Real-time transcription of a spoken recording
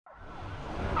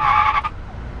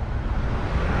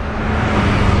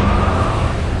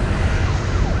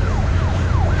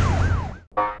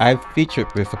I've featured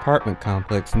this apartment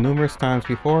complex numerous times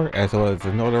before, as well as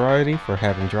the notoriety for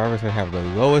having drivers that have the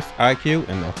lowest IQ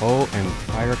in the whole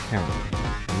entire county.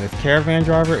 And this caravan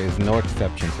driver is no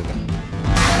exception to that.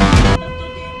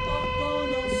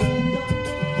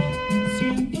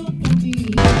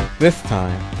 This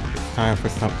time, it's time for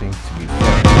something to be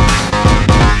said.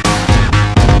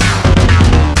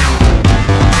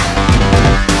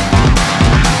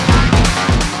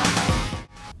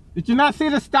 Did you not see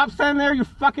the stop sign there, you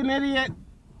fucking idiot?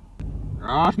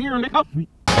 Oh, here, nigga.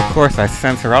 Of course, I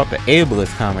censor out the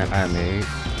ableist comment I made.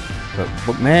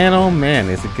 But man, oh man,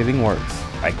 is it getting worse.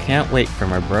 I can't wait for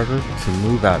my brother to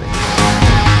move out of here.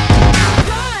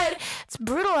 God, it's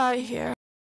brutal out here.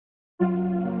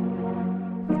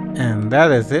 And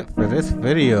that is it for this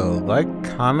video. Like,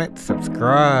 comment,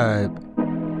 subscribe.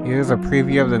 Here's a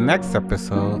preview of the next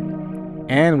episode.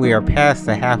 And we are past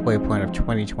the halfway point of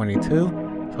 2022.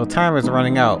 So time is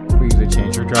running out for you to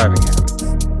change your driving habits.